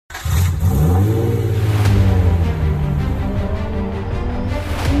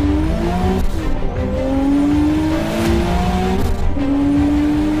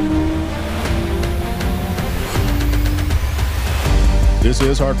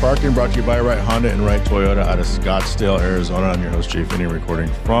is Hard Parking, brought to you by Right Honda and Right Toyota out of Scottsdale, Arizona. I'm your host, Jay Finney, recording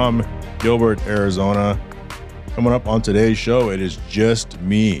from Gilbert, Arizona. Coming up on today's show, it is just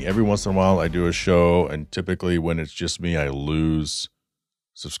me. Every once in a while, I do a show, and typically when it's just me, I lose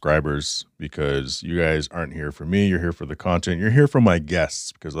subscribers because you guys aren't here for me. You're here for the content. You're here for my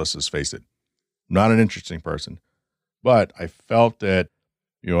guests because let's just face it, I'm not an interesting person. But I felt that,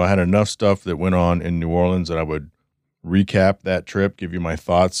 I had enough stuff that went on in New Orleans that I would recap that trip, give you my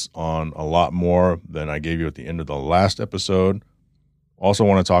thoughts on a lot more than I gave you at the end of the last episode. Also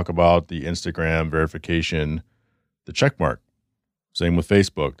want to talk about the Instagram verification, the check mark. Same with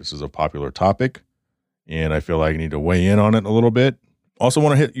Facebook. This is a popular topic, and I feel like I need to weigh in on it a little bit. Also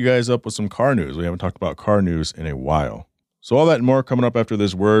want to hit you guys up with some car news. We haven't talked about car news in a while. So all that and more coming up after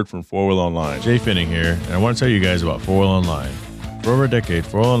this word from 4Wheel Online. Jay Finning here, and I want to tell you guys about 4Wheel Online. For over a decade,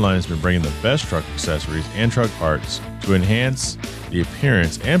 4Wheel Online has been bringing the best truck accessories and truck parts to enhance the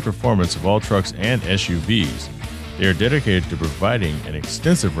appearance and performance of all trucks and SUVs. They are dedicated to providing an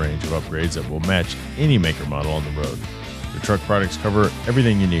extensive range of upgrades that will match any maker model on the road. The truck products cover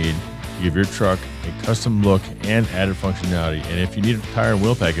everything you need to give your truck a custom look and added functionality. And if you need a tire and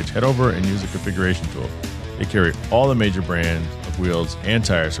wheel package, head over and use the configuration tool. They carry all the major brands of wheels and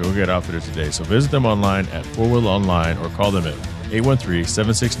tires, so go get outfitters today. So visit them online at 4Wheel Online or call them at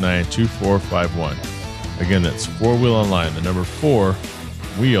 813-769-2451. Again, that's 4Wheel Online, the number 4,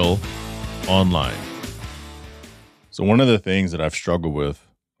 Wheel Online. So one of the things that I've struggled with,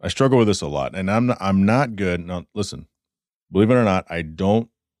 I struggle with this a lot, and I'm not good. Now, listen, believe it or not, I don't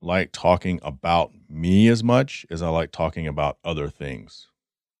like talking about me as much as I like talking about other things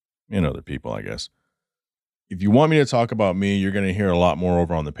and other people, I guess. If you want me to talk about me, you're going to hear a lot more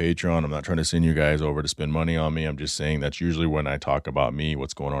over on the Patreon. I'm not trying to send you guys over to spend money on me. I'm just saying that's usually when I talk about me,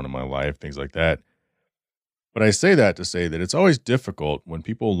 what's going on in my life, things like that. But I say that to say that it's always difficult when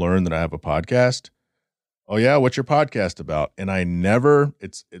people learn that I have a podcast. Oh yeah, what's your podcast about? And I never,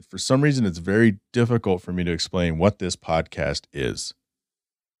 for some reason, it's very difficult for me to explain what this podcast is.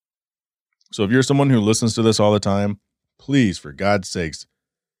 So if you're someone who listens to this all the time, please, for God's sakes,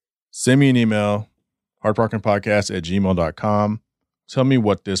 send me an email, hardparkingpodcast@gmail.com. Tell me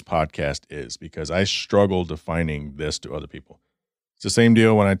what this podcast is, because I struggle defining this to other people. It's the same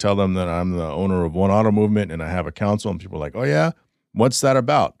deal when I tell them that I'm the owner of One Auto Movement and I have a council, and people are like, oh yeah, what's that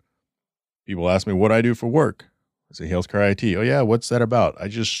about? People ask me what I do for work. I say healthcare IT. Oh yeah, what's that about? I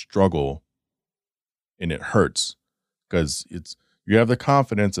just struggle, and it hurts because you have the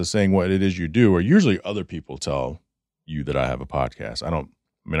confidence of saying what it is you do, or usually other people tell you that I have a podcast. I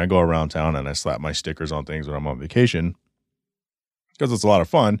go around town and I slap my stickers on things when I'm on vacation because it's a lot of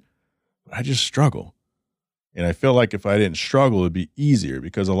fun, but I just struggle. And I feel like if I didn't struggle, it'd be easier,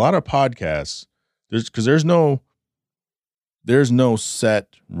 because a lot of podcasts, there's no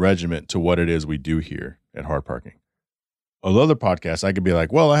set regiment to what it is we do here at Hard Parking. Other podcasts, I could be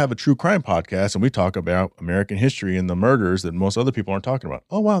like, well, I have a true crime podcast and we talk about American history and the murders that most other people aren't talking about.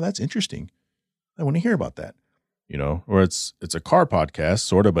 Oh, wow, that's interesting. I want to hear about that. Or it's a car podcast,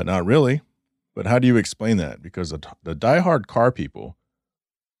 sort of, but not really. But how do you explain that? Because the diehard car people,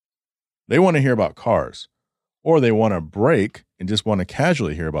 they want to hear about cars, or they want to break and just want to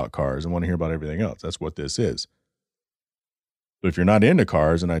casually hear about cars and want to hear about everything else. That's what this is. But if you're not into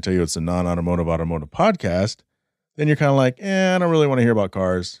cars and I tell you it's a non-automotive automotive podcast, then you're kind of like, I don't really want to hear about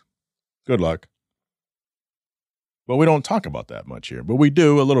cars. Good luck. But we don't talk about that much here, but we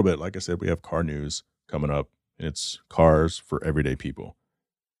do a little bit. Like I said, we have car news coming up. It's cars for everyday people.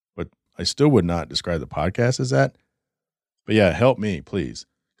 But I still would not describe the podcast as that. But yeah, help me, please,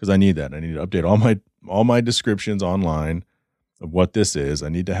 because I need that. I need to update all my descriptions online of what this is. I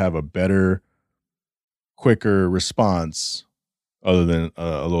need to have a better, quicker response other than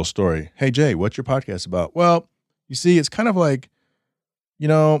a little story. Hey, Jay, what's your podcast about? Well, you see, it's kind of like, you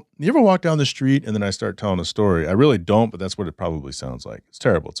ever walk down the street and then I start telling a story? I really don't, but that's what it probably sounds like. It's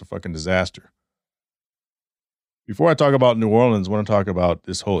terrible. It's a fucking disaster. Before I talk about New Orleans, I want to talk about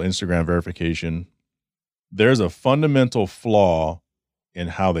this whole Instagram verification. There's a fundamental flaw in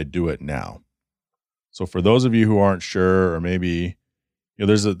how they do it now. So for those of you who aren't sure, or maybe, I'm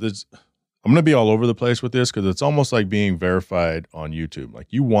going to be all over the place with this because it's almost like being verified on YouTube.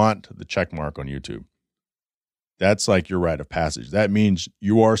 Like, you want the check mark on YouTube. That's like your rite of passage. That means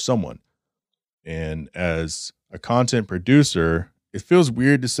you are someone. And as a content producer, it feels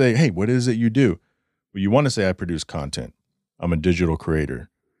weird to say, hey, what is it you do? Well, you want to say I produce content. I'm a digital creator.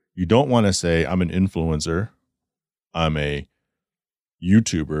 You don't want to say I'm an influencer. I'm a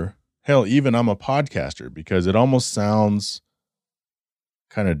YouTuber. Hell, even I'm a podcaster, because it almost sounds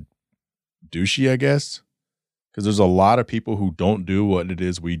kind of douchey, I guess. Because there's a lot of people who don't do what it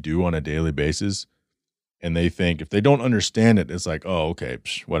is we do on a daily basis. And they think if they don't understand it, it's like, oh, okay,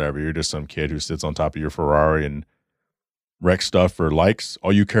 whatever. You're just some kid who sits on top of your Ferrari and wrecks stuff for likes.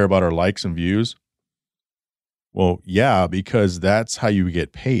 All you care about are likes and views. Well, yeah, because that's how you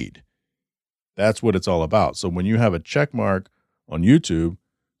get paid. That's what it's all about. So when you have a check mark on YouTube,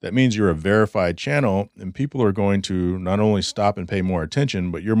 that means you're a verified channel, and people are going to not only stop and pay more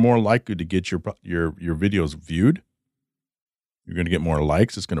attention, but you're more likely to get your videos viewed. You're going to get more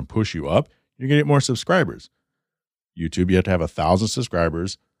likes. It's going to push you up. You're going to get more subscribers. YouTube, you have to have 1,000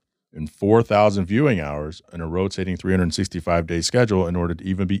 subscribers and 4,000 viewing hours in a rotating 365-day schedule in order to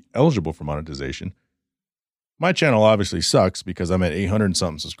even be eligible for monetization. My channel obviously sucks because I'm at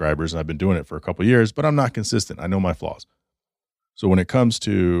 800-something subscribers, and I've been doing it for a couple of years, but I'm not consistent. I know my flaws. So when it comes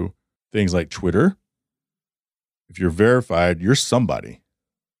to things like Twitter, if you're verified, you're somebody.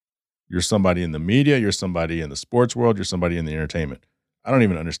 You're somebody in the media. You're somebody in the sports world. You're somebody in the entertainment. I don't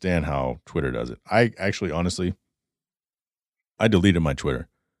even understand how Twitter does it. I actually, honestly, I deleted my Twitter.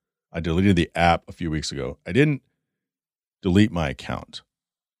 I deleted the app a few weeks ago. I didn't delete my account.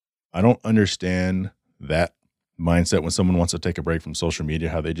 I don't understand that mindset when someone wants to take a break from social media,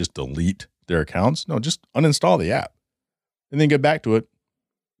 how they just delete their accounts. No, just uninstall the app and then get back to it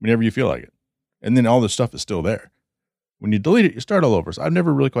whenever you feel like it. And then all this stuff is still there. When you delete it, you start all over. So I've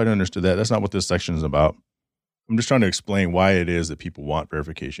never really quite understood that. That's not what this section is about. I'm just trying to explain why it is that people want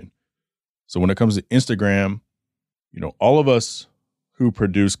verification. So when it comes to Instagram, all of us who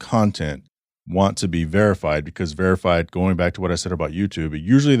produce content want to be verified, because verified, going back to what I said about YouTube,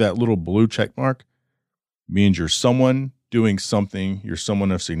 usually that little blue check mark means you're someone doing something, you're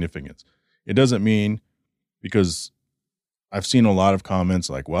someone of significance. It doesn't mean, because I've seen a lot of comments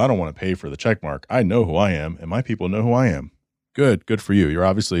like, well, I don't want to pay for the check mark. I know who I am, and my people know who I am. Good for you. You're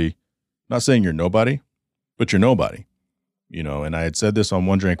obviously not saying you're nobody, but you're nobody. And I had said this on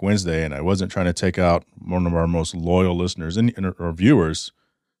One Drink Wednesday, and I wasn't trying to take out one of our most loyal listeners or viewers,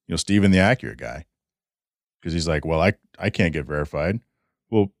 Steven the Accurate guy, because he's like, well, I can't get verified.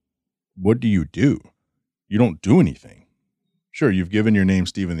 Well, what do? You don't do anything. Sure, you've given your name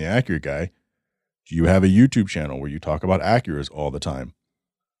Steven the Accurate guy. Do you have a YouTube channel where you talk about Acuras all the time?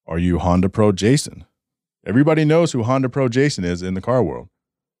 Are you Honda Pro Jason? Everybody knows who Honda Pro Jason is in the car world.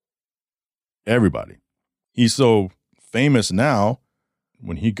 Everybody. He's so famous now,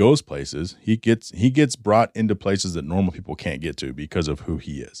 when he goes places, he gets brought into places that normal people can't get to because of who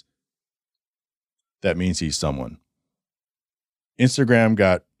he is. That means he's someone.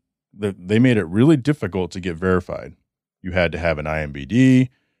 Instagram they made it really difficult to get verified. You had to have an IMBD.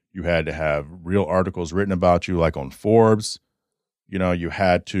 You had to have real articles written about you, like on Forbes. You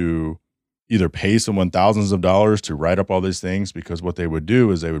had to either pay someone thousands of dollars to write up all these things, because what they would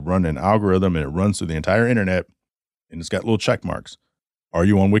do is they would run an algorithm, and it runs through the entire internet, and it's got little check marks. Are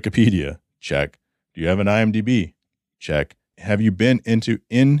you on Wikipedia? Check. Do you have an IMDb? Check. Have you been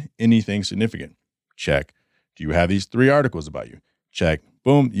in anything significant? Check. Do you have these 3 articles about you? Check.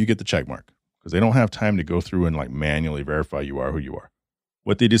 Boom, you get the check mark, because they don't have time to go through and manually verify you are who you are.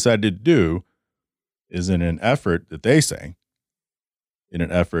 What they decided to do is, in an effort that they say, in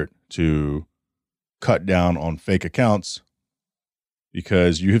an effort to cut down on fake accounts,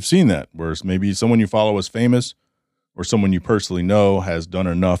 because you have seen that, where maybe someone you follow is famous, or someone you personally know has done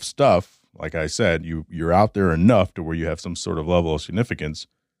enough stuff. Like I said, you're out there enough to where you have some sort of level of significance.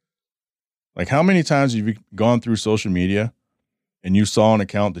 Like, how many times have you gone through social media and you saw an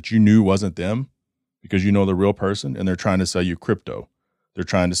account that you knew wasn't them, because you know the real person, and they're trying to sell you crypto? They're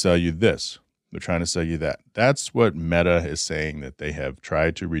trying to sell you this. They're trying to sell you that. That's what Meta is saying that they have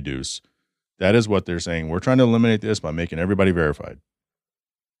tried to reduce. That is what they're saying. We're trying to eliminate this by making everybody verified.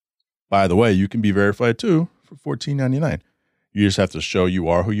 By the way, you can be verified too for $14.99. You just have to show you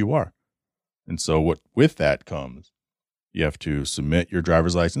are who you are. And so with that comes, you have to submit your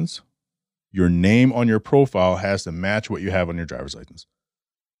driver's license. Your name on your profile has to match what you have on your driver's license.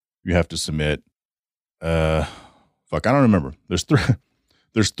 You have to submit, I don't remember.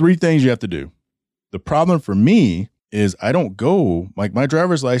 There's 3 things you have to do. The problem for me is I don't go, my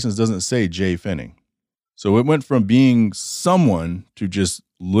driver's license doesn't say Jay Finning. So it went from being someone to just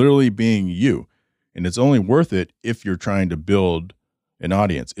literally being you. And it's only worth it if you're trying to build an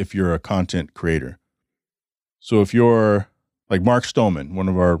audience, if you're a content creator. So if you're like Mark Stoneman, one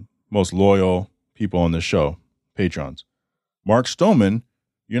of our most loyal people on this show, patrons, Mark Stoneman,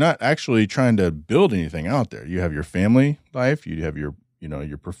 you're not actually trying to build anything out there. You have your family life, you have your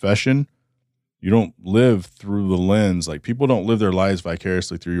profession. You don't live through the lens. People don't live their lives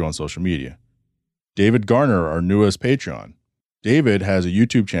vicariously through you on social media. David Garner, our newest Patreon. David has a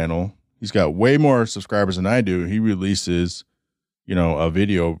YouTube channel. He's got way more subscribers than I do. He releases, a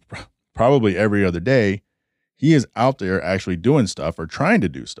video probably every other day. He is out there actually doing stuff or trying to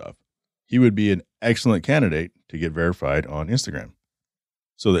do stuff. He would be an excellent candidate to get verified on Instagram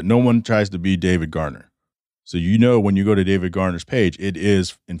so that no one tries to be David Garner. So when you go to David Garner's page, it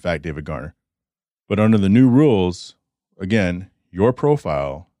is, in fact, David Garner. But under the new rules, again, your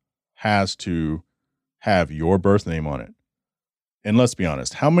profile has to have your birth name on it. And let's be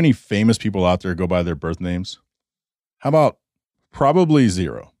honest, how many famous people out there go by their birth names? How about probably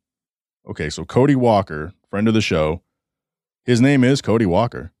zero? Okay, so Cody Walker, friend of the show, his name is Cody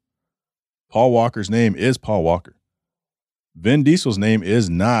Walker. Paul Walker's name is Paul Walker. Vin Diesel's name is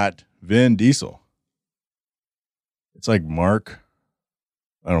not Vin Diesel. It's like Mark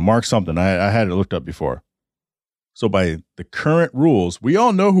something. I had it looked up before. So by the current rules, we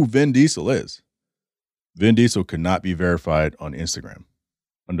all know who Vin Diesel is. Vin Diesel could not be verified on Instagram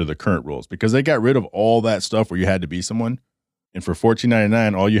under the current rules because they got rid of all that stuff where you had to be someone. And for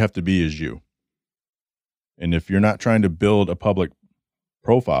 $14.99, all you have to be is you. And if you're not trying to build a public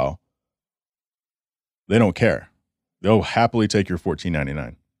profile, they don't care. They'll happily take your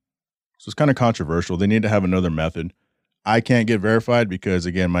 $14.99. So it's kind of controversial. They need to have another method. I can't get verified because,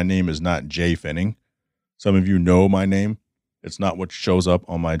 again, my name is not Jay Finning. Some of you know my name. It's not what shows up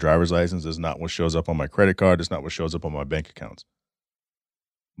on my driver's license. It's not what shows up on my credit card. It's not what shows up on my bank accounts.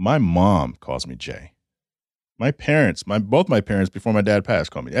 My mom calls me Jay. Both my parents before my dad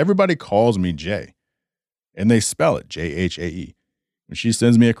passed called me. Everybody calls me Jay. And they spell it Jhae. When she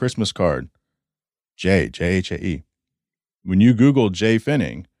sends me a Christmas card, Jhae. When you Google Jay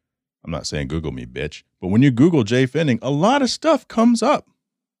Finning, I'm not saying Google me, bitch, but when you Google Jay Finning, a lot of stuff comes up.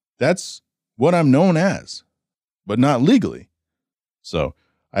 That's what I'm known as, but not legally. So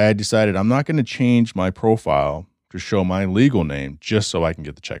I had decided I'm not going to change my profile to show my legal name just so I can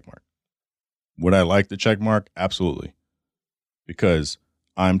get the check mark. Would I like the check mark? Absolutely. Because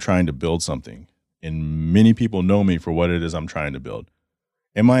I'm trying to build something and many people know me for what it is I'm trying to build.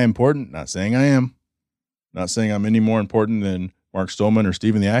 Am I important? Not saying I am. Not saying I'm any more important than Mark Stolman or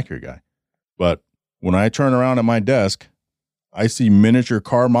Steven the Accurate Guy. But when I turn around at my desk, I see miniature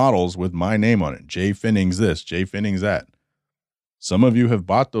car models with my name on it. Jay Finning's this, Jay Finning's that. Some of you have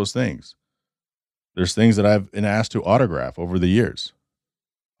bought those things. There's things that I've been asked to autograph over the years.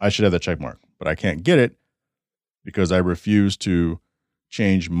 I should have that check mark, but I can't get it because I refuse to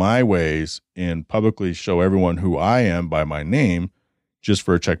change my ways and publicly show everyone who I am by my name just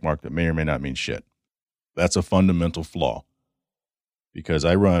for a check mark that may or may not mean shit. That's a fundamental flaw because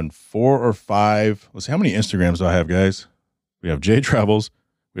I run 4 or 5. Let's see, how many Instagrams do I have, guys? We have Jay Travels.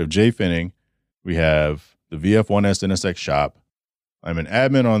 We have Jay Finning. We have the VF1S NSX shop. I'm an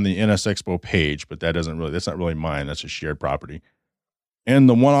admin on the NS Expo page, but that's not really mine. That's a shared property. And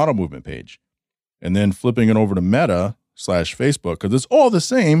the One Auto Movement page. And then flipping it over to Meta/Facebook, because it's all the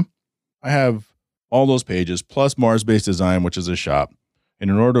same. I have all those pages plus Mars-Based Design, which is a shop.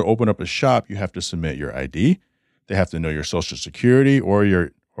 And in order to open up a shop, you have to submit your ID. They have to know your social security or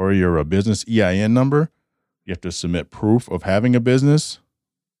your business EIN number. You have to submit proof of having a business.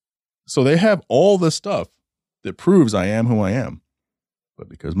 So they have all the stuff that proves I am who I am. But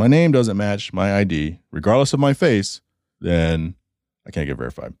because my name doesn't match my ID, regardless of my face, then I can't get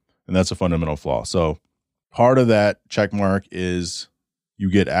verified. And that's a fundamental flaw. So part of that check mark is you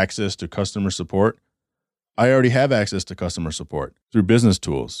get access to customer support. I already have access to customer support through business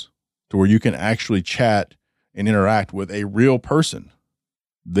tools to where you can actually chat and interact with a real person.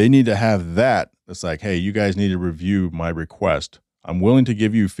 They need to have that. It's like, hey, you guys need to review my request. I'm willing to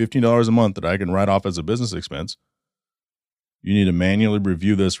give you $15 a month that I can write off as a business expense. You need to manually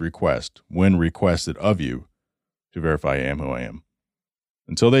review this request when requested of you to verify I am who I am.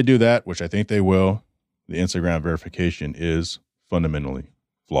 Until they do that, which I think they will, the Instagram verification is fundamentally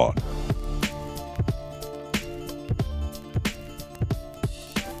flawed.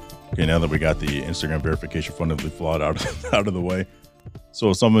 Okay, now that we got the Instagram verification fundamentally flawed out of the way.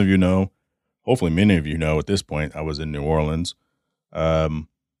 So some of you know, hopefully many of you know at this point, I was in New Orleans.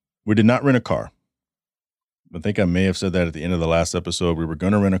 We did not rent a car. I think I may have said that at the end of the last episode. We were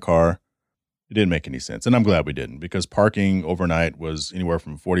going to rent a car. It didn't make any sense. And I'm glad we didn't because parking overnight was anywhere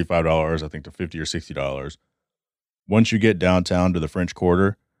from $45, I think, to $50 or $60. Once you get downtown to the French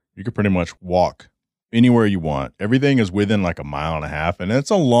Quarter, you can pretty much walk anywhere you want. Everything is within like a mile and a half, and it's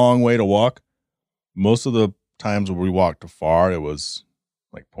a long way to walk. Most of the times when we walked far, it was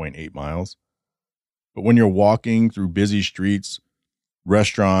like 0.8 miles. But when you're walking through busy streets,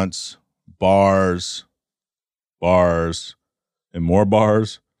 restaurants, bars, and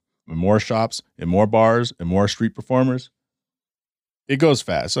more shops, and more bars, and more street performers, It goes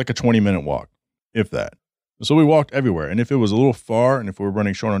fast. It's like a 20-minute walk, if that. So we walked everywhere. And if it was a little far and if we were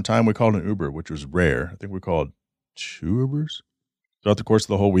running short on time, we called an Uber, which was rare. I think we called 2 Ubers throughout the course of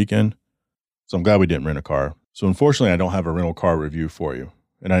the whole weekend. So I'm glad we didn't rent a car. So unfortunately, I don't have a rental car review for you.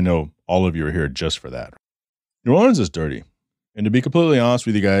 And I know all of you are here just for that. New Orleans is dirty. And to be completely honest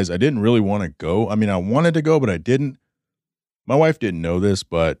with you guys, I didn't really want to go. I mean, I wanted to go, but I didn't. My wife didn't know this,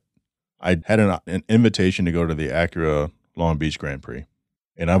 but I had an invitation to go to the Acura Long Beach Grand Prix.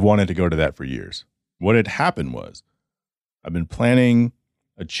 And I've wanted to go to that for years. What had happened was I've been planning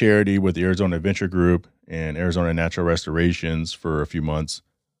a charity with the Arizona Adventure Group and Arizona Natural Restorations for a few months.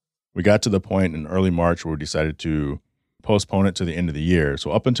 We got to the point in early March where we decided to postpone it to the end of the year.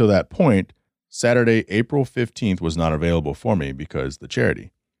 So up until that point, Saturday, April 15th was not available for me because the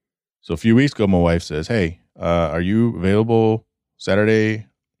charity. So a few weeks ago, my wife says, hey, are you available Saturday,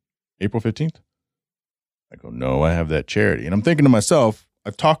 April 15th? I go, no, I have that charity. And I'm thinking to myself,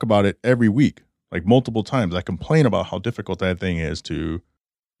 I've talked about it every week, like multiple times. I complain about how difficult that thing is to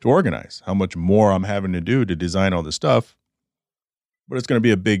organize, how much more I'm having to do to design all this stuff. But it's going to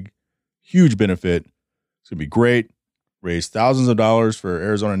be a big, huge benefit. It's going to be great. Raise thousands of dollars for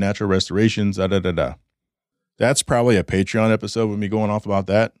Arizona Natural Restorations, That's probably a Patreon episode with me going off about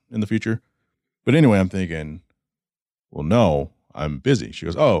that in the future. But anyway, I'm thinking, well, no, I'm busy. She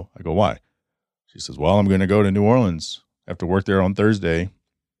goes, oh. I go, why? She says, well, I'm going to go to New Orleans. I have to work there on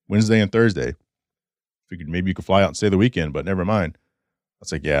Wednesday and Thursday. Figured maybe you could fly out and stay the weekend, but never mind. I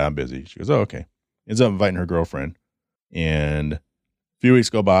was like, yeah, I'm busy. She goes, oh, okay. Ends up inviting her girlfriend. And a few weeks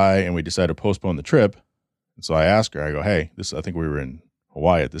go by and we decide to postpone the trip. And so I asked her, I go, hey, I think we were in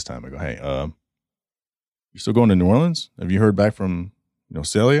Hawaii at this time. I go, hey, you still going to New Orleans? Have you heard back from,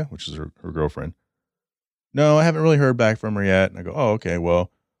 Celia, which is her girlfriend? No, I haven't really heard back from her yet. And I go, oh, okay,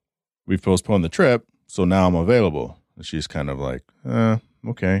 well, we've postponed the trip, so now I'm available. And she's kind of like,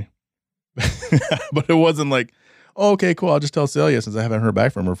 okay. But it wasn't like, oh, okay, cool. I'll just tell Celia since I haven't heard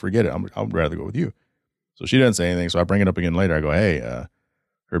back from her. Forget it. I'd rather go with you. So she doesn't say anything. So I bring it up again later. I go, hey,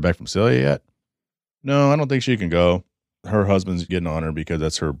 heard back from Celia yet? No, I don't think she can go. Her husband's getting on her because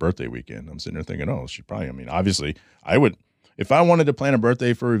that's her birthday weekend. I'm sitting there thinking, oh, she probably, obviously I would, if I wanted to plan a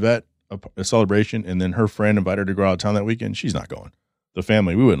birthday for Yvette, a celebration, and then her friend invited her to go out of town that weekend, she's not going. The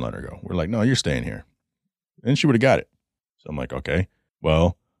family, we wouldn't let her go. We're like, no, you're staying here. And she would have got it. So I'm like, okay,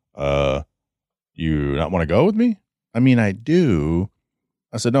 well, you not want to go with me? I do.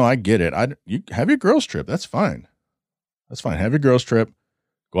 I said, no, I get it. You have your girls trip. That's fine. That's fine. Have your girls trip.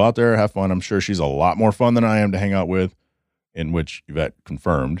 Go out there, have fun. I'm sure she's a lot more fun than I am to hang out with, in which Yvette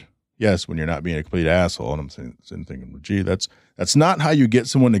confirmed. Yes, when you're not being a complete asshole. And I'm sitting thinking, gee, that's not how you get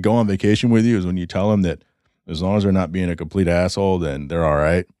someone to go on vacation with you, is when you tell them that as long as they're not being a complete asshole, then they're all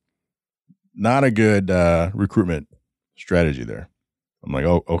right. Not a good recruitment strategy there. I'm like,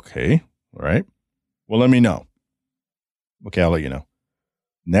 oh, okay. All right. Well, let me know. Okay, I'll let you know.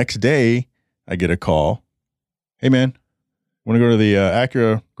 Next day, I get a call. Hey, man, want to go to the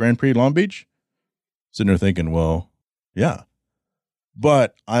Acura Grand Prix Long Beach? Sitting there thinking, well, yeah.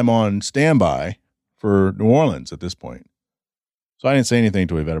 But I'm on standby for New Orleans at this point. So I didn't say anything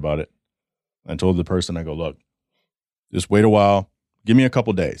to Yvette about it. I told the person, I go, look, just wait a while. Give me a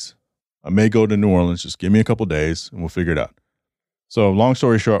couple days. I may go to New Orleans. Just give me a couple days and we'll figure it out. So long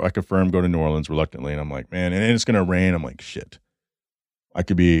story short, I confirmed go to New Orleans reluctantly. And I'm like, man, and it's going to rain. I'm like, shit. I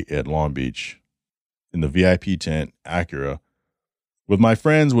could be at Long Beach in the VIP tent, Acura, with my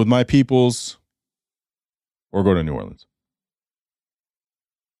friends, with my peoples, or go to New Orleans.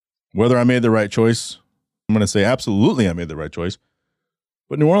 Whether I made the right choice, I'm going to say absolutely I made the right choice.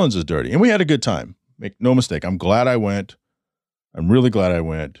 But New Orleans is dirty. And we had a good time. Make no mistake. I'm glad I went. I'm really glad I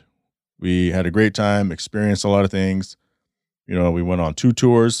went. We had a great time, experienced a lot of things. We went on 2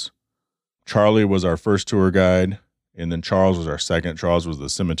 tours. Charlie was our first tour guide, and then Charles was our second. Charles was the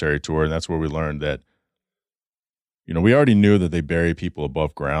cemetery tour, and that's where we learned that, we already knew that they bury people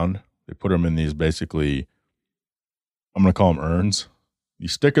above ground. They put them in these basically, I'm going to call them urns. You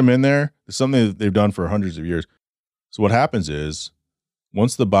stick them in there. It's something that they've done for hundreds of years. So what happens is,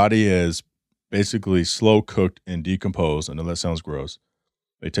 once the body is basically slow cooked and decomposed, I know that sounds gross,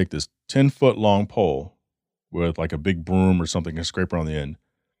 they take this 10-foot long pole with like a big broom or something, a scraper on the end.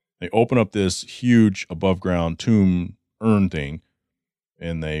 They open up this huge above ground tomb urn thing,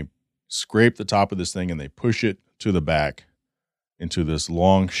 and they scrape the top of this thing and they push it to the back into this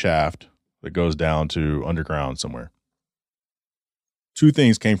long shaft that goes down to underground somewhere. 2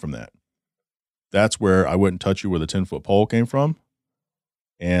 things came from that. That's where I wouldn't touch you where the 10-foot pole came from.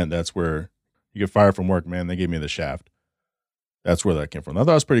 And that's where you get fired from work, man. They gave me the shaft. That's where that came from. I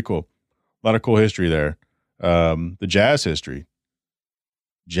thought it was pretty cool. A lot of cool history there. The jazz history.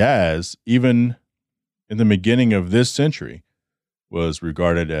 jazz, even in the beginning of this century, was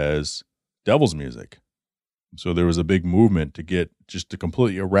regarded as devil's music. So there was a big movement to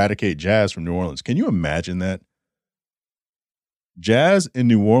completely eradicate jazz from New Orleans. Can you imagine that? Jazz in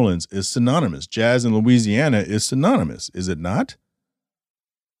New Orleans is synonymous. Jazz in Louisiana is synonymous, is it not?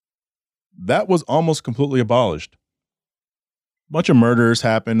 That was almost completely abolished. A bunch of murders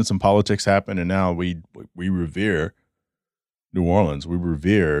happened, some politics happened, and now we revere New Orleans. We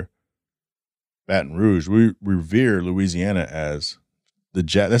revere Baton Rouge. We revere Louisiana as the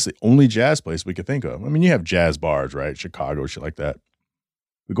jazz. That's the only jazz place we could think of. I mean, you have jazz bars, right? Chicago, shit like that.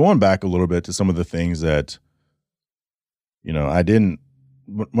 But going back a little bit to some of the things that, when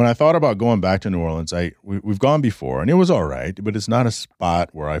I thought about going back to New Orleans, we've gone before and it was all right, but it's not a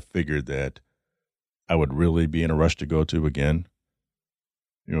spot where I figured that I would really be in a rush to go to again.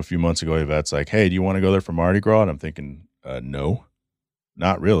 A few months ago, Yvette's like, hey, do you want to go there for Mardi Gras? And I'm thinking, no,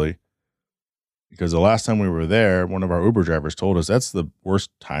 not really. Because the last time we were there, one of our Uber drivers told us that's the worst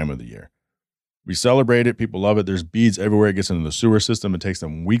time of the year. We celebrate it. People love it. There's beads everywhere. It gets into the sewer system. It takes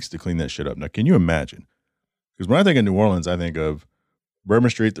them weeks to clean that shit up. Now, can you imagine? Because when I think of New Orleans, I think of Bourbon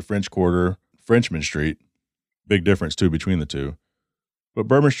Street, the French Quarter, Frenchman Street. Big difference, too, between the two. But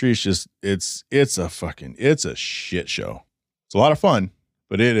Bourbon Street's just, it's a shit show. It's a lot of fun,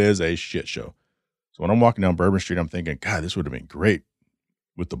 but it is a shit show. So when I'm walking down Bourbon Street, I'm thinking, God, this would have been great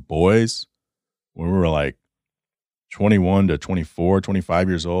with the boys when we were like 21 to 24, 25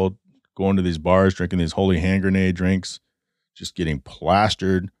 years old, going to these bars, drinking these holy hand grenade drinks, just getting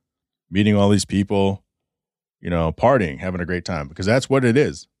plastered, meeting all these people, partying, having a great time, because that's what it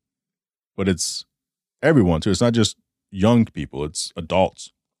is. But it's everyone too. It's not just young people, it's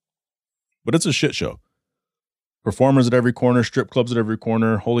adults. But it's a shit show. Performers at every corner, strip clubs at every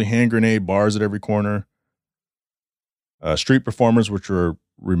corner, holy hand grenade bars at every corner. Street performers, which were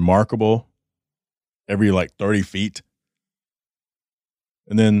remarkable, every 30 feet.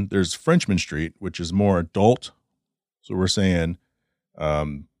 And then there's Frenchman Street, which is more adult. So we're saying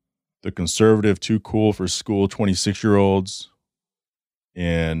the conservative, too cool for school 26-year-olds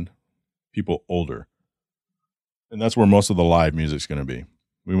and people older. And that's where most of the live music's going to be.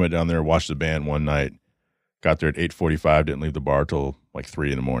 We went down there, watched the band one night, got there at 8:45, didn't leave the bar till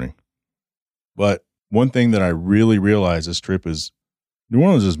 3 a.m. But one thing that I really realized this trip is New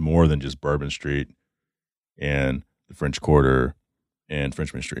Orleans is more than just Bourbon Street and the French Quarter and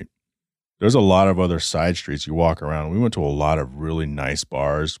Frenchman Street. There's a lot of other side streets you walk around. We went to a lot of really nice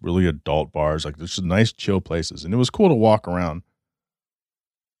bars, really adult bars. There's just nice chill places. And it was cool to walk around.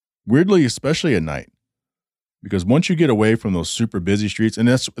 Weirdly, especially at night. Because once you get away from those super busy streets, and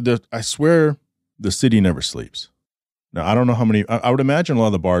I swear the city never sleeps. Now, I don't know how many, I would imagine a lot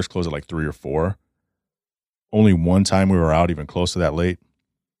of the bars close at 3 or 4. Only one time we were out even close to that late.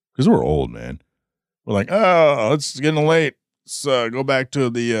 Because we're old, man. We're like, oh, it's getting late. Let's go back to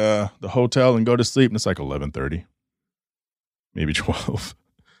the hotel and go to sleep. And it's 11:30, maybe 12.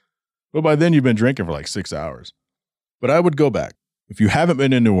 But by then you've been drinking for 6 hours. But I would go back. If you haven't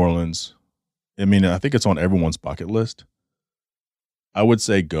been in New Orleans, I think it's on everyone's bucket list. I would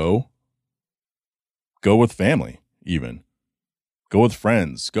say go. Go with family, even. Go with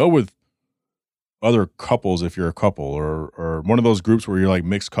friends. Go with other couples if you're a couple, or one of those groups where you're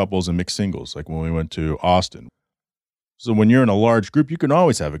mixed couples and mixed singles, like when we went to Austin. So when you're in a large group, you can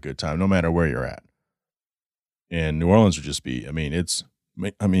always have a good time, no matter where you're at. And New Orleans would just be,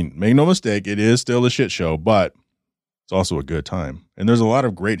 make no mistake, it is still a shit show, but it's also a good time. And there's a lot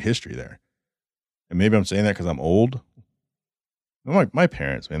of great history there. And maybe I'm saying that because I'm old. I'm like my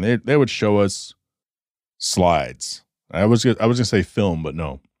parents, man, they would show us slides. I was gonna say film, but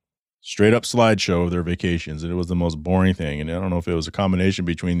no. Straight up slideshow of their vacations. And it was the most boring thing. And I don't know if it was a combination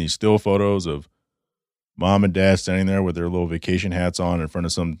between these still photos of mom and dad standing there with their little vacation hats on in front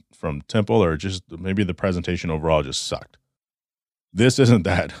of some from Temple, or just maybe the presentation overall just sucked. This isn't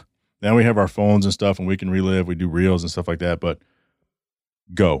that. Now we have our phones and stuff and we can relive, we do reels and stuff like that, but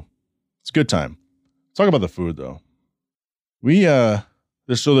go. It's a good time. Let's talk about the food though. We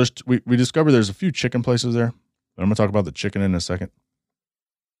discovered there's a few chicken places there. I'm gonna talk about the chicken in a second.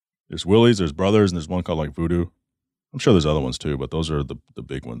 There's Willie's, there's Brothers, and there's one called Voodoo. I'm sure there's other ones too, but those are the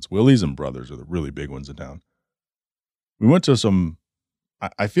big ones. Willie's and Brothers are the really big ones in town. We went to some,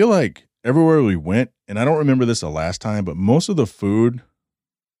 I feel like everywhere we went, and I don't remember this the last time, but most of the food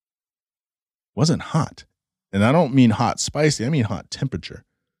wasn't hot. And I don't mean hot spicy, I mean hot temperature.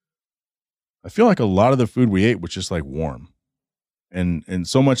 I feel like a lot of the food we ate was just warm. And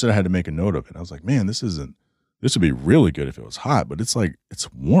so much that I had to make a note of it. I was like, man, this would be really good if it was hot, but it's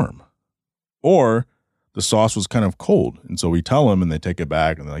warm. Or the sauce was kind of cold. And so we tell them and they take it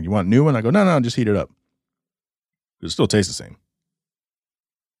back and they're like, you want a new one? I go, no, just heat it up. It still tastes the same.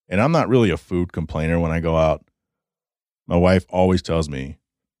 And I'm not really a food complainer when I go out. My wife always tells me,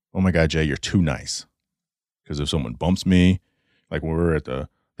 oh my God, Jay, you're too nice. Because if someone bumps me, like when we were at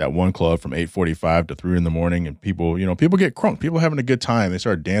that one club from 8:45 to 3 in the morning and people get crunk, people having a good time. They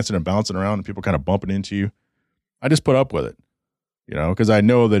start dancing and bouncing around and people kind of bumping into you. I just put up with it, because I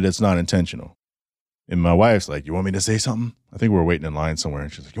know that it's not intentional. And my wife's like, you want me to say something? I think we were waiting in line somewhere.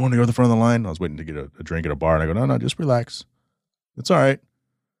 And she's like, you want to go to the front of the line? I was waiting to get a drink at a bar. And I go, no, just relax. It's all right.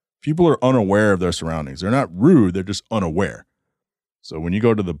 People are unaware of their surroundings. They're not rude. They're just unaware. So when you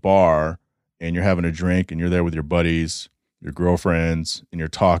go to the bar and you're having a drink and you're there with your buddies, your girlfriends, and you're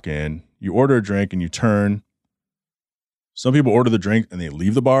talking, you order a drink and you turn. Some people order the drink and they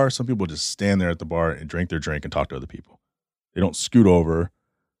leave the bar. Some people just stand there at the bar and drink their drink and talk to other people. They don't scoot over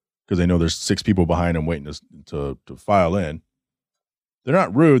because they know there's 6 people behind them waiting to file in. They're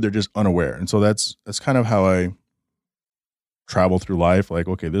not rude. They're just unaware. And so that's kind of how I travel through life. Like,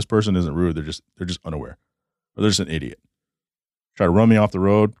 okay, this person isn't rude. They're just unaware. Or they're just an idiot. Try to run me off the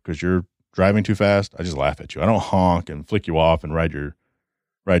road because you're driving too fast. I just laugh at you. I don't honk and flick you off and ride your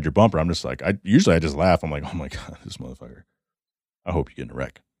bumper. I'm just like, I just laugh. I'm like, oh my God, this motherfucker. I hope you get in a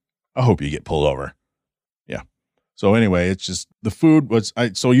wreck. I hope you get pulled over. Yeah. So anyway, it's just the food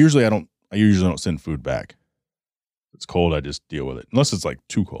usually I don't send food back. If it's cold, I just deal with it. Unless it's like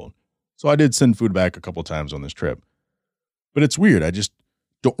too cold. So I did send food back a couple times on this trip. But it's weird. I just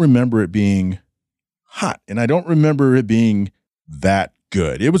don't remember it being hot. And I don't remember it being that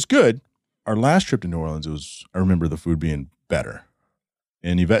good. It was good. Our last trip to New Orleans, I remember the food being better.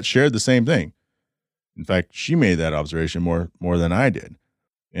 And Yvette shared the same thing. In fact, she made that observation more than I did.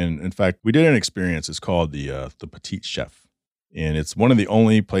 And in fact, we did an experience. It's called the Petite Chef. And it's one of the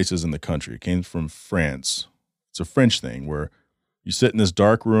only places in the country. It came from France. It's a French thing where you sit in this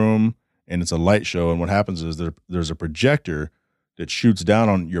dark room and it's a light show. And what happens is there's a projector that shoots down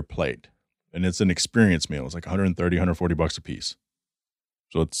on your plate. And it's an experience meal. It's like $130, $140 a piece.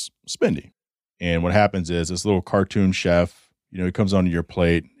 So it's spendy. And what happens is this little cartoon chef, he comes onto your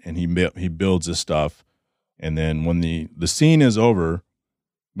plate and he builds this stuff. And then when the scene is over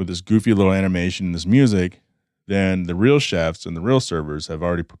with this goofy little animation and this music, then the real chefs and the real servers have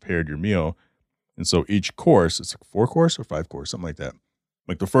already prepared your meal. And so each course, it's like 4 course or 5 course, something like that.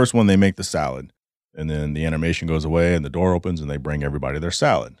 Like the first one, they make the salad. And then the animation goes away and the door opens and they bring everybody their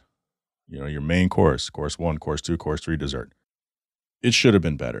salad. Your main course 1, course 2, course 3, dessert. It should have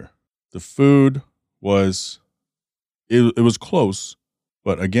been better. The food was, it was close,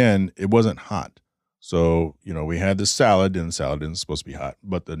 but again, it wasn't hot. So, we had this salad and the salad isn't supposed to be hot.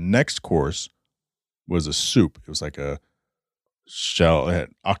 But the next course was a soup. It was like a shell. It had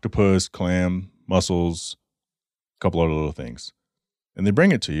octopus, clam, mussels, a couple other little things. And they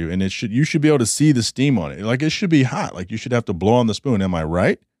bring it to you and you should be able to see the steam on it. Like it should be hot. Like you should have to blow on the spoon. Am I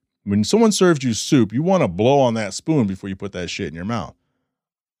right? When someone serves you soup, you want to blow on that spoon before you put that shit in your mouth.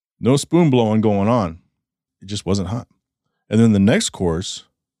 No spoon blowing going on. It just wasn't hot. And then the next course,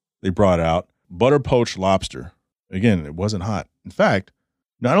 they brought out butter poached lobster. Again, it wasn't hot. In fact,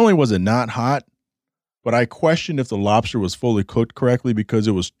 not only was it not hot, but I questioned if the lobster was fully cooked correctly because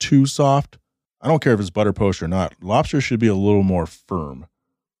it was too soft. I don't care if it's butter poached or not. Lobster should be a little more firm.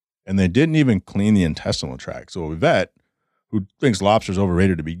 And they didn't even clean the intestinal tract. So Yvette, who thinks lobster's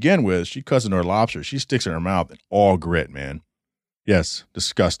overrated to begin with, she cuts into her lobster. She sticks it in her mouth and all grit, man. Yes,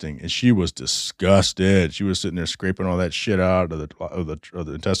 disgusting. And she was disgusted. She was sitting there scraping all that shit out of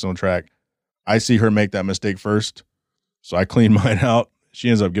the intestinal tract. I see her make that mistake first. So I cleaned mine out. She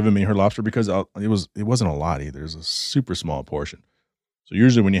ends up giving me her lobster because it wasn't a lot either. It was a super small portion. So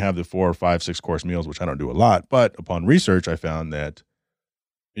usually when you have the 4, 5, 6 course meals, which I don't do a lot, but upon research, I found that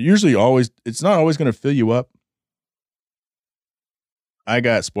it's not always going to fill you up. I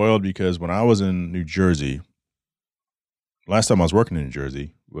got spoiled because when I was in New Jersey, last time I was working in New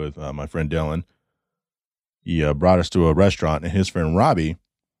Jersey with my friend Dylan, he brought us to a restaurant, and his friend Robbie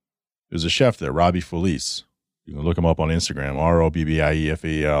is a chef there, Robbie Felice. You can look him up on Instagram,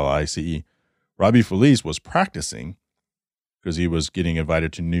 ROBBIEFELICE. Robbie Felice was practicing because he was getting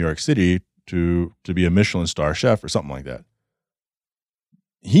invited to New York City to be a Michelin star chef or something like that.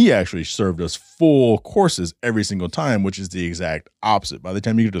 He actually served us full courses every single time, which is the exact opposite. By the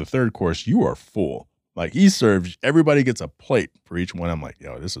time you get to the 3rd course, you are full. Like he serves, everybody gets a plate for each one. I'm like,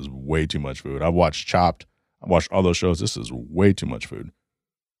 yo, this is way too much food. I've watched Chopped. I've watched all those shows. This is way too much food.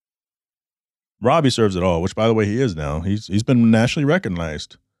 Robbie serves it all, which by the way, he is now. He's been nationally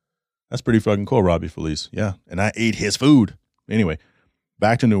recognized. That's pretty fucking cool, Robbie Felice. Yeah. And I ate his food. Anyway,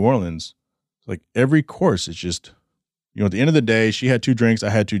 back to New Orleans. Like every course, it's just, at the end of the day, she had 2 drinks. I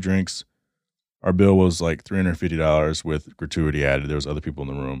had 2 drinks. Our bill was like $350 with gratuity added. There was other people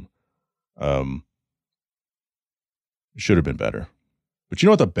in the room. It should have been better. But you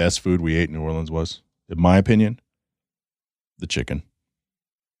know what the best food we ate in New Orleans was? In my opinion, the chicken.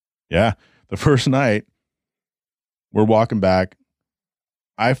 Yeah. The first night, we're walking back.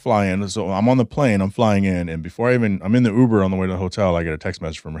 I fly in. So I'm on the plane. I'm flying in. And before I'm in the Uber on the way to the hotel, I get a text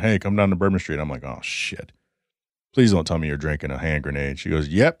message from her. Hey, come down to Bourbon Street. I'm like, oh, shit. Please don't tell me you're drinking a hand grenade. She goes,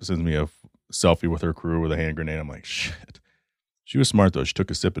 yep. Sends me a selfie with her crew with a hand grenade. I'm like, shit. She was smart, though. She took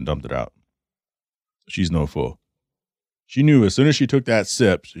a sip and dumped it out. She's no fool. She knew as soon as she took that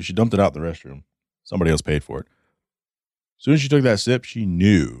sip, she dumped it out in the restroom. Somebody else paid for it. As soon as she took that sip, she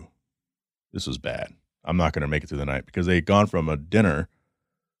knew this was bad. I'm not going to make it through the night because they had gone from a dinner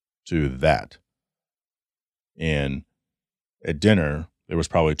to that. And at dinner, there was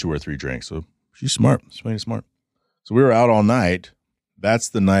probably 2 or 3 drinks. So she's smart. She's playing smart. So we were out all night. That's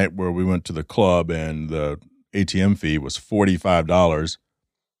the night where we went to the club and the ATM fee was $45.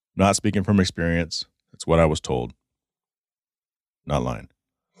 Not speaking from experience. That's what I was told. Not lying.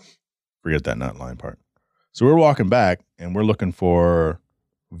 Forget that not lying part. So we're walking back and we're looking for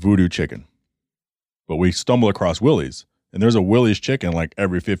Voodoo Chicken. But we stumble across Willie's. And there's a Willie's Chicken like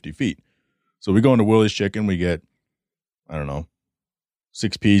every 50 feet. So we go into Willie's Chicken. We get,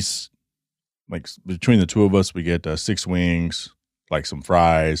 6-piece. Like between the 2 of us, we get 6 wings, like some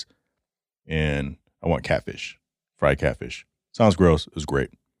fries. And I want catfish, fried catfish. Sounds gross. It was great.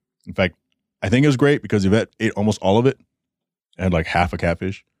 In fact, I think it was great because Yvette ate almost all of it. I had like half a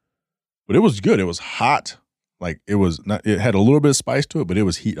catfish. But it was good. It was hot. Like it had a little bit of spice to it, but it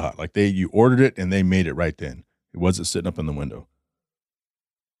was heat hot. Like you ordered it and they made it right then. It wasn't sitting up in the window.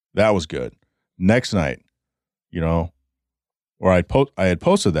 That was good. Next night, or I had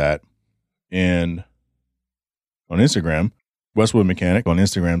posted that and on Instagram, Westwood Mechanic on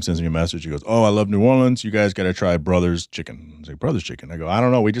Instagram sends me a message. He goes, oh, I love New Orleans. You guys got to try Brothers Chicken. I was like, Brothers Chicken? I go, I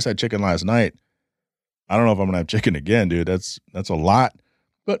don't know. We just had chicken last night. I don't know if I'm going to have chicken again, dude. That's a lot,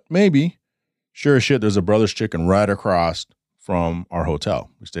 but maybe. Sure as shit, there's a Brothers Chicken right across from our hotel.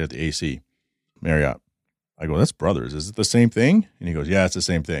 We stayed at the AC Marriott. I go, that's Brothers. Is it the same thing? And he goes, yeah, it's the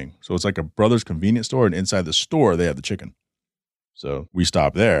same thing. So it's like a Brothers convenience store, and inside the store, they have the chicken. So we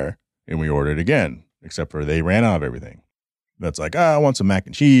stopped there, and we ordered again, except for they ran out of everything. That's like, I want some mac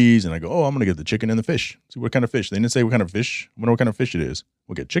and cheese. And I go, oh, I'm going to get the chicken and the fish. See what kind of fish. They didn't say what kind of fish. I wonder what kind of fish it is.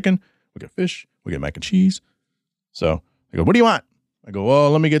 We'll get chicken. We'll get fish. We'll get mac and cheese. So I go, what do you want? I go, well,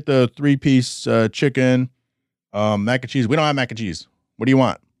 let me get the 3-piece chicken, mac and cheese. We don't have mac and cheese. What do you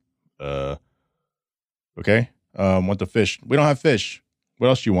want? Okay. Want the fish. We don't have fish. What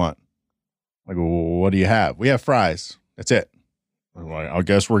else do you want? I go, well, what do you have? We have fries. That's it. I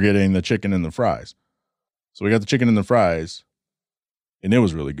guess we're getting the chicken and the fries. So we got the chicken and the fries, and it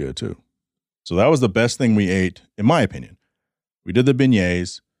was really good too. So that was the best thing we ate, in my opinion. We did the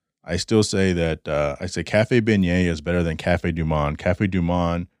beignets. I still say that I say Cafe Beignet is better than Cafe Du Monde. Cafe Du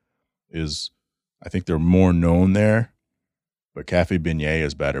Monde is, I think they're more known there, but Cafe Beignet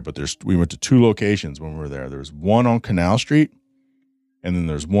is better. But we went to 2 locations when we were there. There's one on Canal Street, and then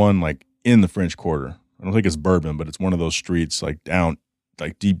there's one like in the French Quarter. I don't think it's Bourbon, but it's one of those streets like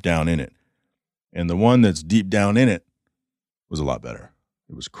deep down in it. And the one that's deep down in it was a lot better.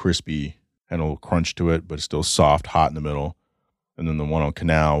 It was crispy, had a little crunch to it, but it's still soft, hot in the middle. And then the one on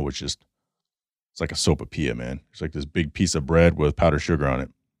Canal, which is, it's like a sopapilla, man. It's like this big piece of bread with powdered sugar on it.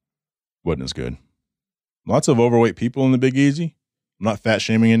 Wasn't as good. Lots of overweight people in the Big Easy. I'm not fat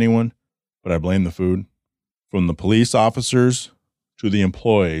shaming anyone, but I blame the food. From the police officers to the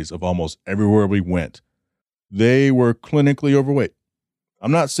employees of almost everywhere we went, they were clinically overweight.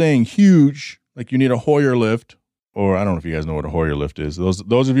 I'm not saying huge, like you need a Hoyer lift, or I don't know if you guys know what a Hoyer lift is.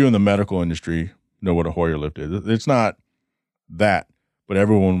 Those of you in the medical industry know what a Hoyer lift is. It's not that, but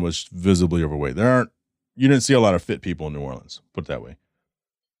everyone was visibly overweight. You didn't see a lot of fit people in New Orleans, put it that way.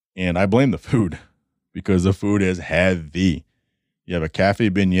 And I blame the food because the food is heavy. You have a Cafe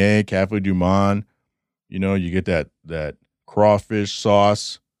Beignet, Cafe Du Monde, you get that crawfish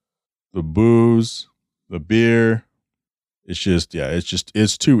sauce, the booze, the beer.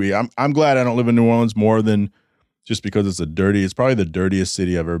 It's too. I'm glad I don't live in New Orleans more than just because it's probably the dirtiest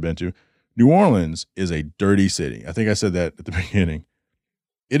city I've ever been to. New Orleans is a dirty city. I think I said that at the beginning.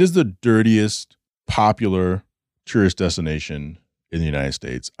 It is the dirtiest popular tourist destination in the United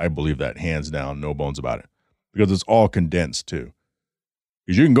States. I believe that hands down, no bones about it, because it's all condensed too.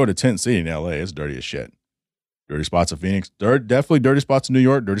 Because you can go to Tent City in LA, it's dirty as shit. Dirty spots of Phoenix, definitely dirty spots in New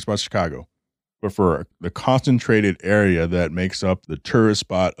York, dirty spots in Chicago. But for the concentrated area that makes up the tourist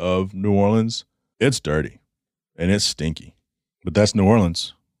spot of New Orleans, it's dirty and it's stinky. But that's New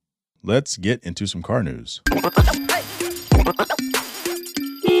Orleans. Let's get into some car news.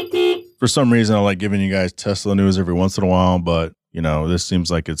 For some reason, I like giving you guys Tesla news every once in a while, but, this seems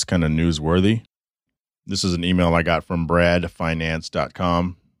like it's kind of newsworthy. This is an email I got from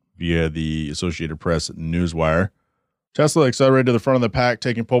bradfinance.com via the Associated Press Newswire. Tesla accelerated to the front of the pack,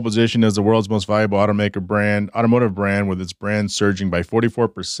 taking pole position as the world's most valuable automotive brand, with its brand surging by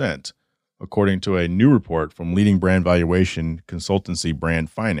 44%, according to a new report from leading brand valuation consultancy Brand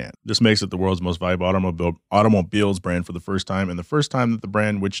Finance. This makes it the world's most valuable automobiles brand for the first time, and the first time that the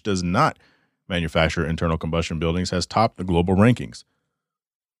brand, which does not manufacture internal combustion buildings, has topped the global rankings.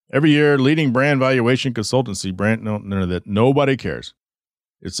 Every year, leading brand valuation consultancy Brand, that nobody cares.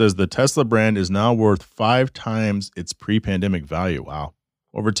 It says the Tesla brand is now worth 5 times its pre-pandemic value. Wow.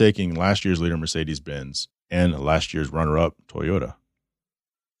 Overtaking last year's leader Mercedes-Benz and last year's runner-up Toyota.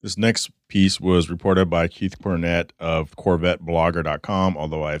 This next piece was reported by Keith Burnett of CorvetteBlogger.com,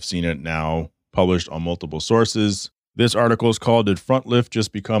 although I've seen it now published on multiple sources. This article is called, Did Front Lift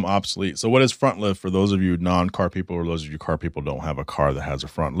Just Become Obsolete? So what is front lift for those of you non-car people, or those of you car people don't have a car that has a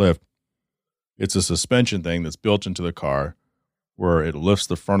front lift? It's a suspension thing that's built into the car where it lifts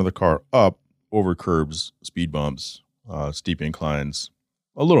the front of the car up over curbs, speed bumps, steep inclines,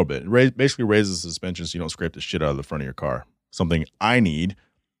 a little bit. It basically raises the suspension so you don't scrape the shit out of the front of your car. Something I need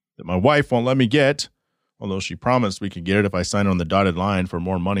that my wife won't let me get, although she promised we could get it if I sign on the dotted line for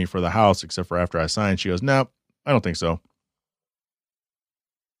more money for the house, except for after I sign. She goes, nope, I don't think so.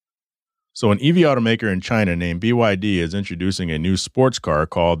 So an EV automaker in China named BYD is introducing a new sports car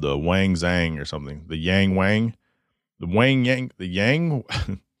called the Wang Zhang or something. The Yang Wang. The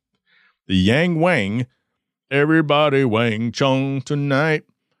Yang Wang, everybody Wang Chung tonight,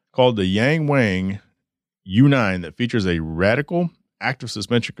 called the Yang Wang U9, that features a radical active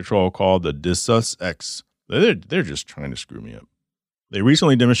suspension control called the Disus X. They're just trying to screw me up. They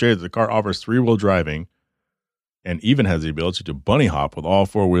recently demonstrated that the car offers 3-wheel driving and even has the ability to bunny hop with all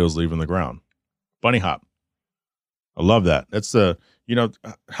 4 wheels leaving the ground. Bunny hop. I love that. That's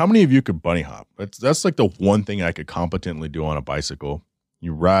how many of you could bunny hop? That's like the one thing I could competently do on a bicycle.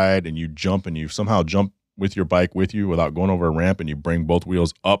 You ride and you jump, and you somehow jump with your bike with you without going over a ramp, and you bring both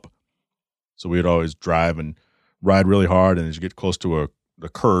wheels up. So we'd always drive and ride really hard, and as you get close to the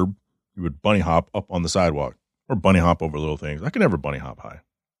curb, you would bunny hop up on the sidewalk or bunny hop over little things. I could never bunny hop high,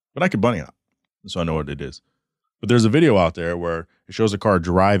 but I could bunny hop. So I know what it is. But there's a video out there where it shows a car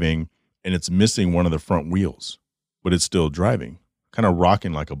driving and it's missing one of the front wheels, but it's still driving, kind of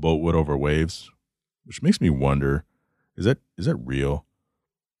rocking like a boat would over waves, which makes me wonder, is that real?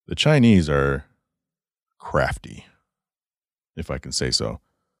 The Chinese are crafty, if I can say so.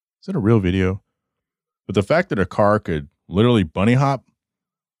 Is that a real video? But the fact that a car could literally bunny hop,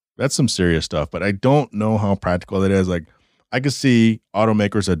 that's some serious stuff. But I don't know how practical it is. Like, I could see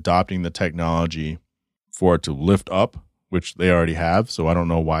automakers adopting the technology for it to lift up, which they already have. So I don't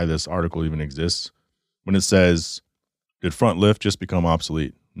know why this article even exists. When it says, did front lift just become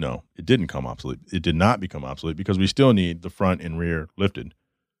obsolete? No, it didn't become obsolete. It did not become obsolete because we still need the front and rear lifted.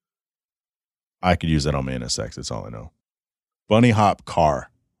 I could use that on my NSX. That's all I know. Bunny hop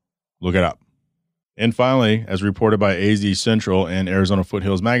car. Look it up. And finally, as reported by AZ Central and Arizona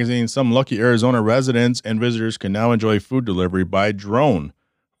Foothills Magazine, some lucky Arizona residents and visitors can now enjoy food delivery by drone.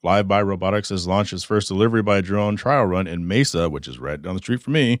 Flyby Robotics has launched its first delivery by drone trial run in Mesa, which is right down the street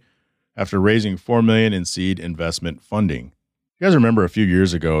from me, after raising $4 million in seed investment funding. You guys remember a few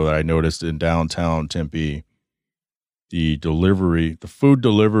years ago that I noticed in downtown Tempe, the food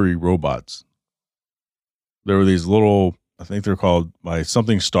delivery robots. There were these little, I think they're called by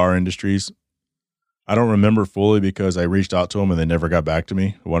something Star Industries. I don't remember fully because I reached out to them and they never got back to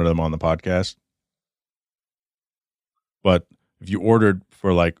me. I wanted them on the podcast. But if you ordered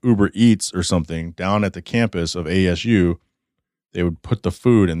for like Uber Eats or something down at the campus of ASU, they would put the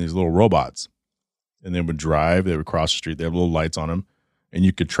food in these little robots and they would drive. They would cross the street. They have little lights on them and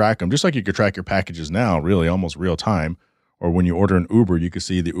you could track them just like you could track your packages now, really almost real time. Or when you order an Uber, you could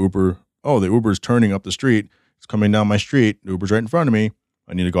see the Uber. Oh, the Uber's turning up the street. It's coming down my street. The Uber's right in front of me.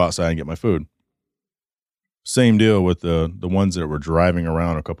 I need to go outside and get my food. Same deal with the ones that were driving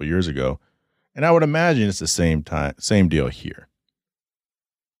around a couple years ago. And I would imagine it's the same deal here.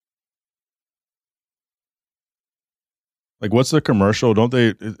 Like, what's the commercial?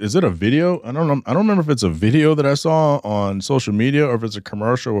 Is it a video? I don't know. I don't remember if it's a video that I saw on social media or if it's a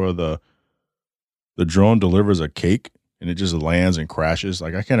commercial where the drone delivers a cake and it just lands and crashes.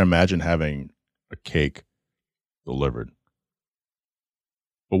 Like, I can't imagine having a cake delivered.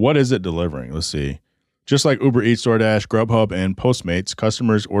 But what is it delivering? Let's see. Just like Uber Eats, DoorDash, Grubhub, and Postmates,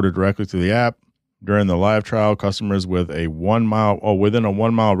 customers order directly through the app. During the live trial, customers within a 1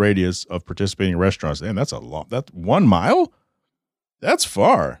 mile radius of participating restaurants. Damn, that's a lot. That's 1 mile? That's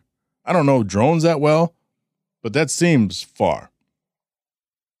far. I don't know drones that well, but that seems far.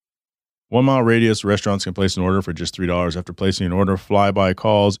 1 mile radius, restaurants can place an order for just $3. After placing an order, Flyby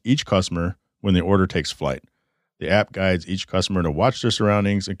calls each customer when the order takes flight. The app guides each customer to watch their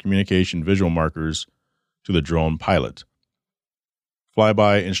surroundings and communication visual markers to the drone pilot.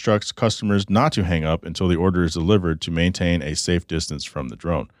 Flyby instructs customers not to hang up until the order is delivered to maintain a safe distance from the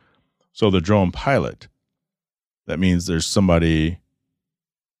drone. So the drone pilot, that means there's somebody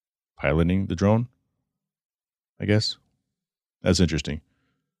piloting the drone, I guess. That's interesting.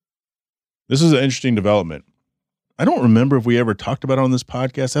 This is an interesting development. I don't remember if we ever talked about it on this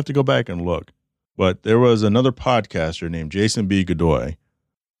podcast. I have to go back and look. But there was another podcaster named Jason B. Godoy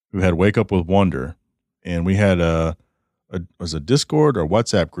who had Wake Up with Wonder. And we had a Discord or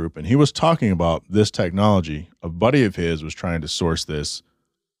WhatsApp group, and he was talking about this technology. A buddy of his was trying to source this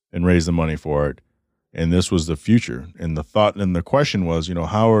and raise the money for it. And this was the future. And the thought and the question was,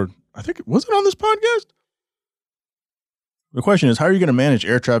 I think, was it on this podcast? The question is, how are you going to manage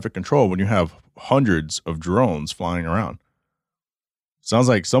air traffic control when you have hundreds of drones flying around? Sounds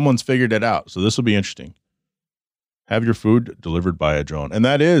like someone's figured it out. So this will be interesting. Have your food delivered by a drone. And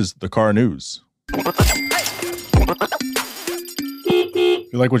that is the car news.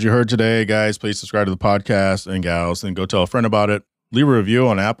 If you like what you heard today, guys, please subscribe to the podcast, and gals, and go tell a friend about it. Leave a review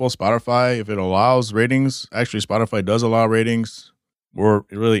on Apple, Spotify, if it allows ratings. Actually, Spotify does allow ratings, or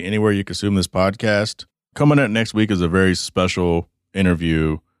really anywhere you consume this podcast. Coming up next week is a very special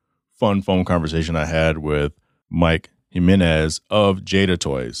interview, fun phone conversation I had with Mike Jimenez of Jada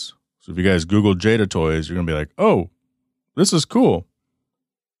Toys. So if you guys Google Jada Toys, you're going to be like, oh, this is cool.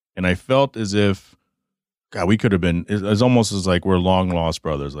 And I felt as if, God, we could have been, it's almost as like we're long lost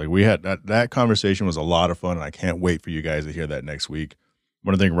brothers. Like we had that conversation was a lot of fun, and I can't wait for you guys to hear that next week. I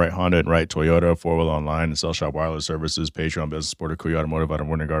want to thank Right Honda and Right Toyota, 4-Wheel Online and Cell Shop Wireless Services, Patreon Business Supporter, Kuya Automotive out of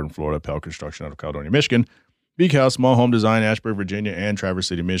Winter Garden, Florida, Pell Construction out of Caledonia, Michigan, Beak House Small Home Design, Ashburn, Virginia, and Traverse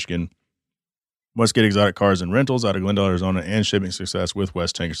City, Michigan, Westgate Exotic Cars and Rentals out of Glendale, Arizona, and Shipping Success with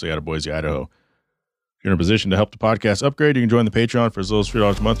West Tankersley out of Boise, Idaho. If you're in a position to help the podcast upgrade, you can join the Patreon for as little as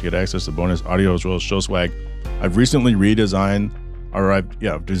 $3 a month to get access to bonus audio as well as show swag. I've recently designed the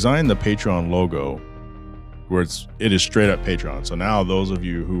Patreon logo where it is straight up Patreon. So now those of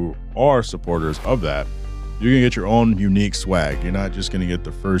you who are supporters of that, you can get your own unique swag. You're not just going to get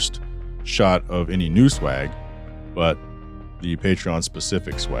the first shot of any new swag, but the Patreon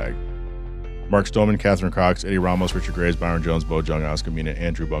specific swag. Mark Stoneman, Catherine Cox, Eddie Ramos, Richard Graves, Byron Jones, Bo Jung, Oscar Mina,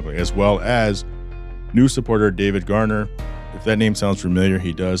 Andrew Bunkley, as well as new supporter David Garner. If that name sounds familiar,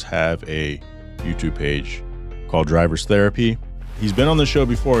 he does have a YouTube page called Driver's Therapy. He's been on the show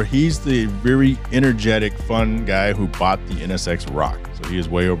before. He's the very energetic, fun guy who bought the NSX Rock. So he is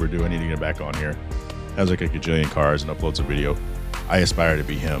way overdue. I need to get back on here. Has like a gajillion cars and uploads a video. I aspire to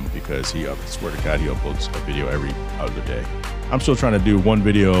be him because I swear to God, he uploads a video every other day. I'm still trying to do one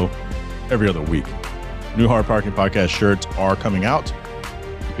video every other week. New Hard Parking Podcast shirts are coming out.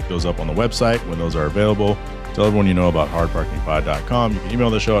 You pick those up on the website when those are available. Tell everyone you know about hardparkingpod.com. You can email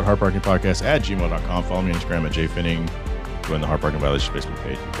the show at hardparkingpodcast@gmail.com. Follow me on Instagram at jfinning. Join the Hard Parking Violation Facebook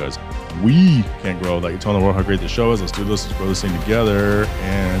page because we can't grow without you telling the world how great the show is. Let's do this. Let's grow this thing together.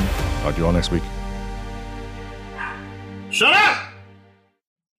 And talk to you all next week. Shut up!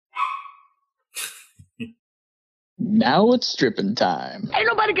 Now it's stripping time. Ain't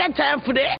nobody got time for that.